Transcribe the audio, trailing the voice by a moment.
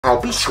I'll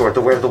be sure to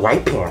wear the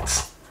white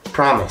pants.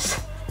 Promise.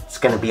 It's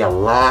gonna be a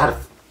lot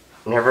of...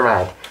 Never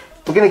mind.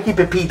 We're gonna keep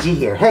it PG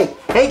here. Hey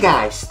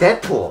guys,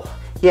 Deadpool.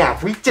 Yeah,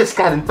 we just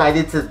got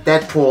invited to the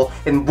Deadpool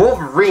and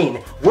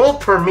Wolverine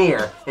world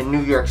premiere in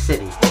New York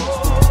City.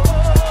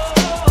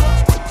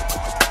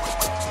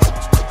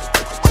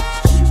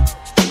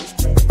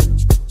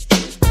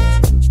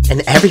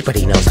 And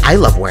everybody knows I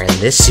love wearing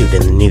this suit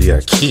in the New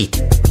York heat.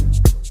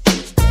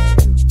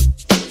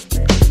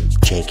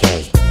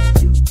 JK.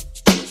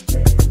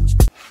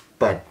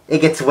 But it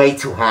gets way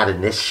too hot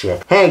in this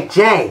shit. Hey,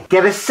 Jay,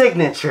 get a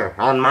signature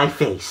on my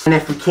face. And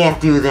if we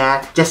can't do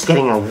that, just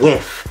getting a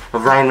whiff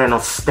of Ryan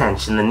Reynolds'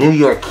 stench in the New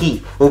York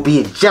heat will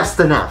be just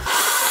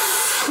enough.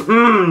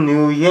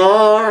 New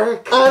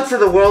York. On to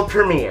the world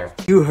premiere.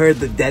 You heard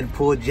the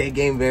Deadpool J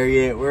Game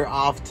variant. We're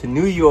off to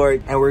New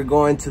York and we're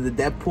going to the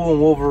Deadpool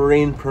and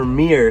Wolverine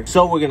premiere.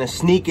 So we're gonna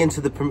sneak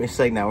into the premiere. It's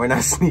like, no, we're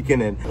not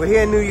sneaking in. We're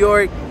here in New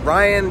York.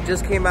 Ryan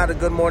just came out of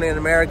Good Morning in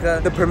America.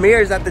 The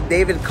premiere is at the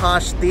David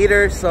Koch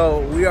Theater,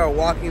 so we are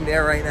walking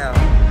there right now.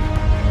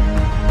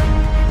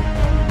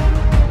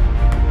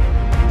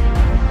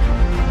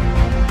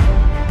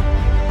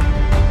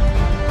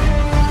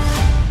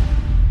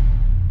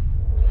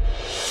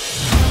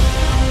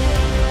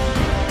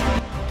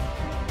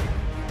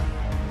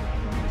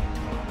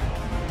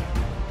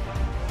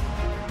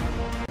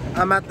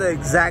 I'm at the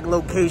exact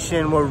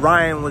location where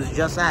Ryan was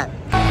just at.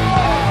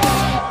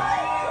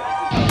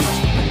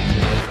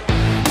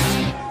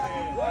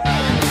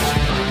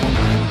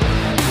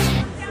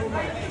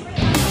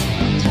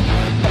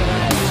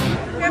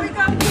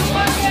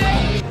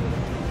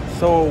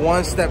 So we're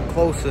one step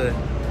closer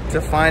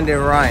to finding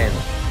Ryan.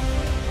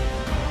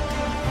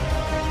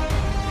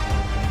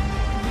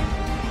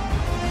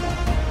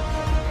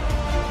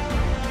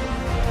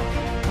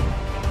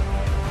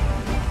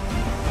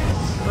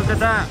 Look at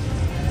that.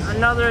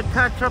 Another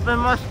ketchup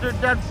and mustard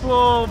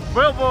Deadpool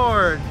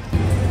billboard.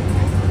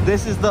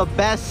 This is the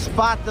best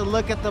spot to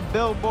look at the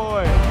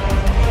billboard.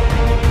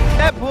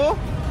 Deadpool?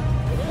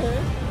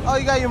 Yeah. Oh,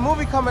 you got your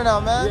movie coming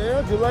out, man.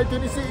 Yeah, July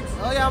 26th.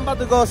 Oh yeah, I'm about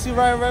to go see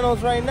Ryan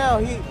Reynolds right now.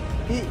 Hey,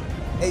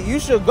 you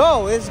should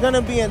go. It's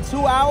gonna be in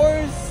 2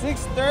 hours,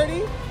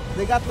 6:30.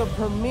 They got the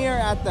premiere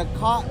at the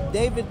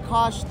David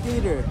Koch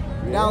Theater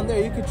down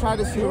there. You can try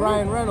to see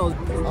Ryan Reynolds.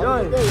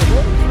 Enjoy.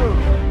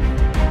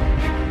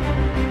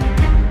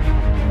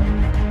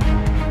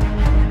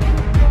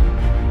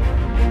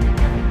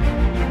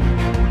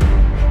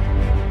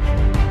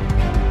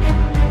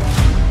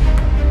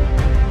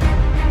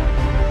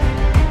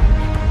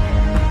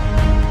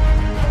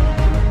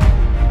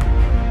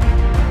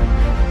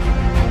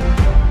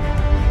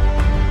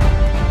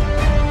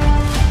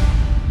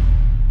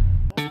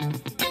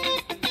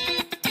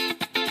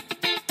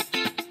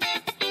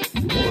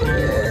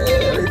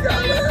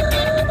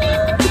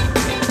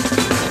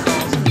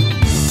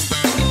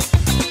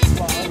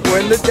 We're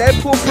in the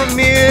Deadpool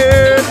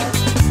premiere.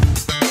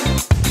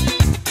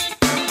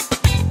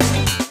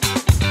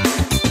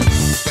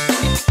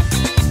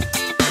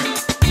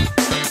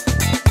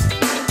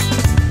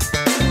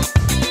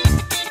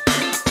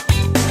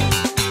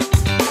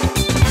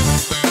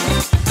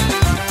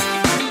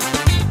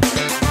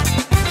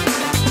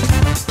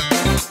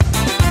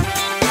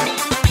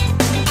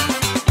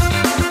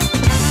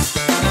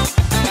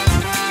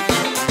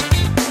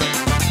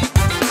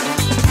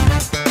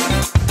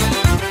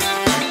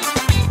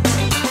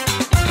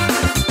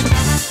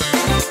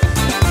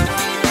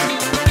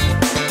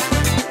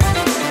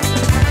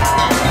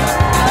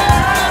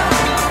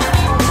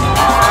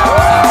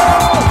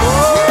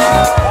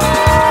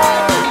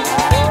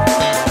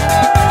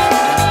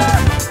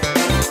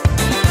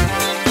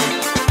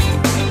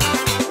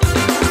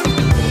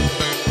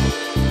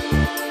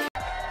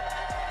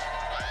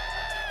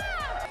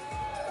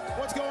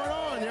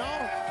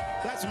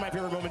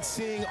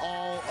 Seeing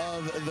all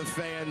of the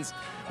fans.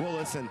 Well,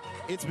 listen,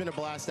 it's been a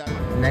blast out.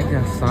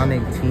 Mega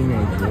Sonic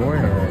Teenage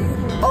Warhead.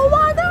 Oh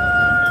my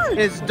god!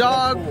 It's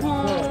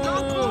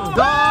Dogpool!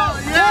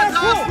 Dog! Yeah,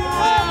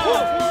 Dogpool!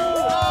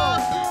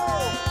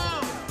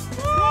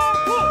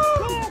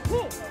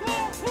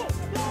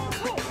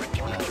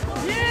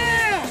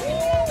 Yeah!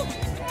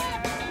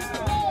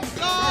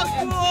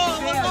 Dogpool!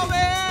 Look over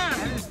here!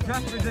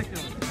 That is just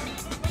ridiculous.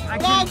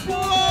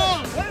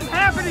 Dogpool! What is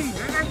happening?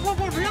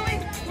 Dogpool, really?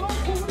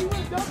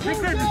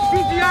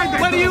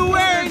 What are you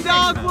wearing,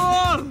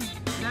 Dogpool?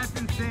 That's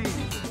insane.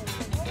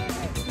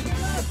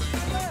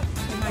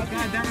 Oh my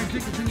god, that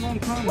ridiculously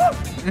won't come.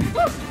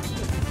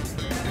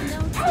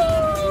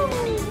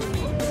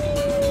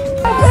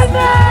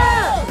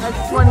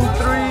 That's 23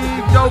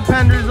 Joe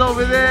Penders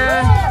over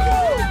there.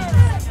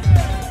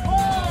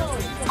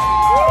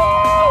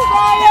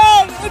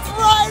 Ryan! It's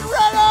Ryan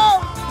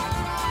Reynolds!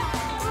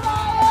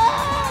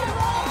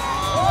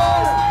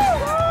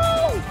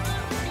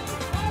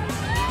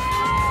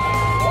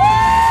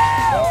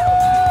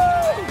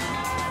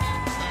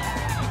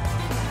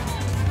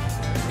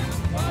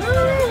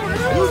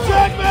 Hugh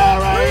Jackman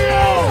right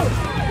here!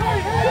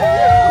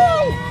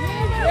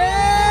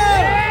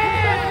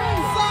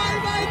 Sign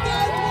my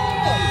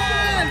Deadpool!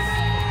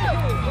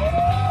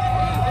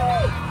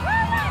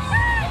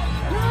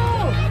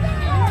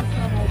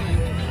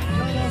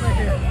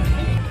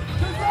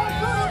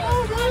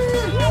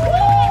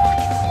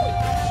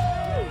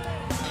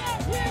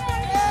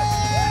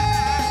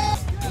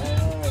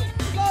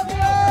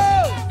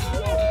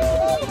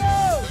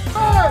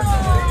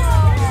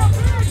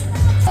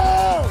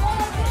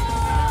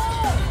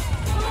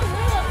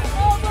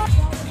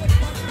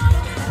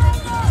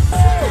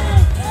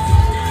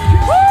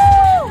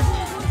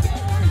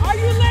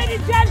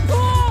 Daddy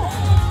Deadpool!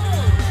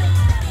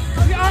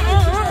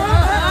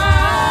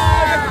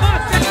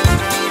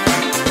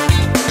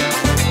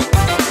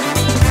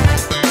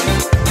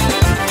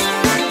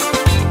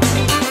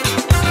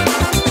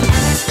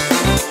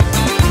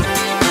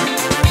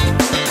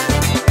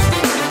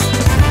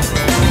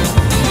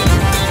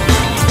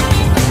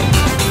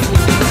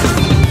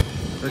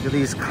 Look at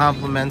these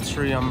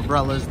complimentary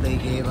umbrellas they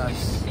gave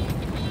us.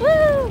 Woo!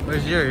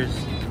 Where's yours?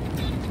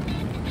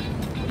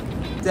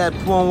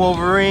 Deadpool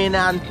Wolverine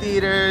on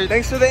theaters.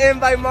 Thanks for the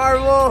invite,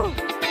 Marvel.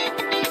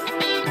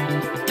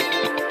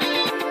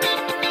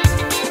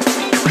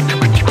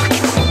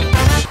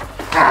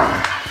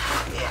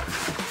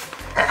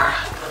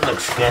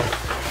 Looks good.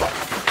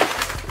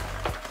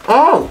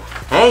 Oh,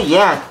 hey,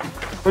 yeah.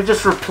 We're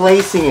just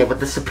replacing it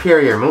with the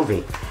superior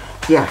movie.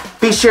 Yeah,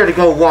 be sure to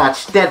go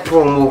watch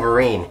Deadpool and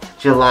Wolverine,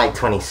 July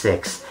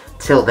 26th.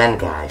 Till then,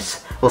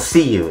 guys, we'll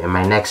see you in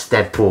my next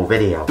Deadpool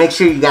video. Make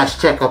sure you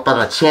guys check up on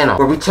the channel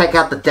where we check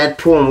out the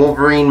Deadpool and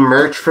Wolverine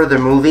merch for the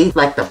movie,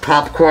 like the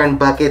popcorn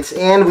buckets,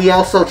 and we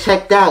also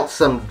checked out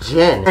some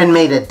gin and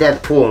made a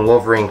Deadpool and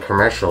Wolverine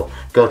commercial.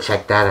 Go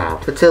check that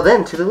out. But till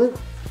then, toodaloo.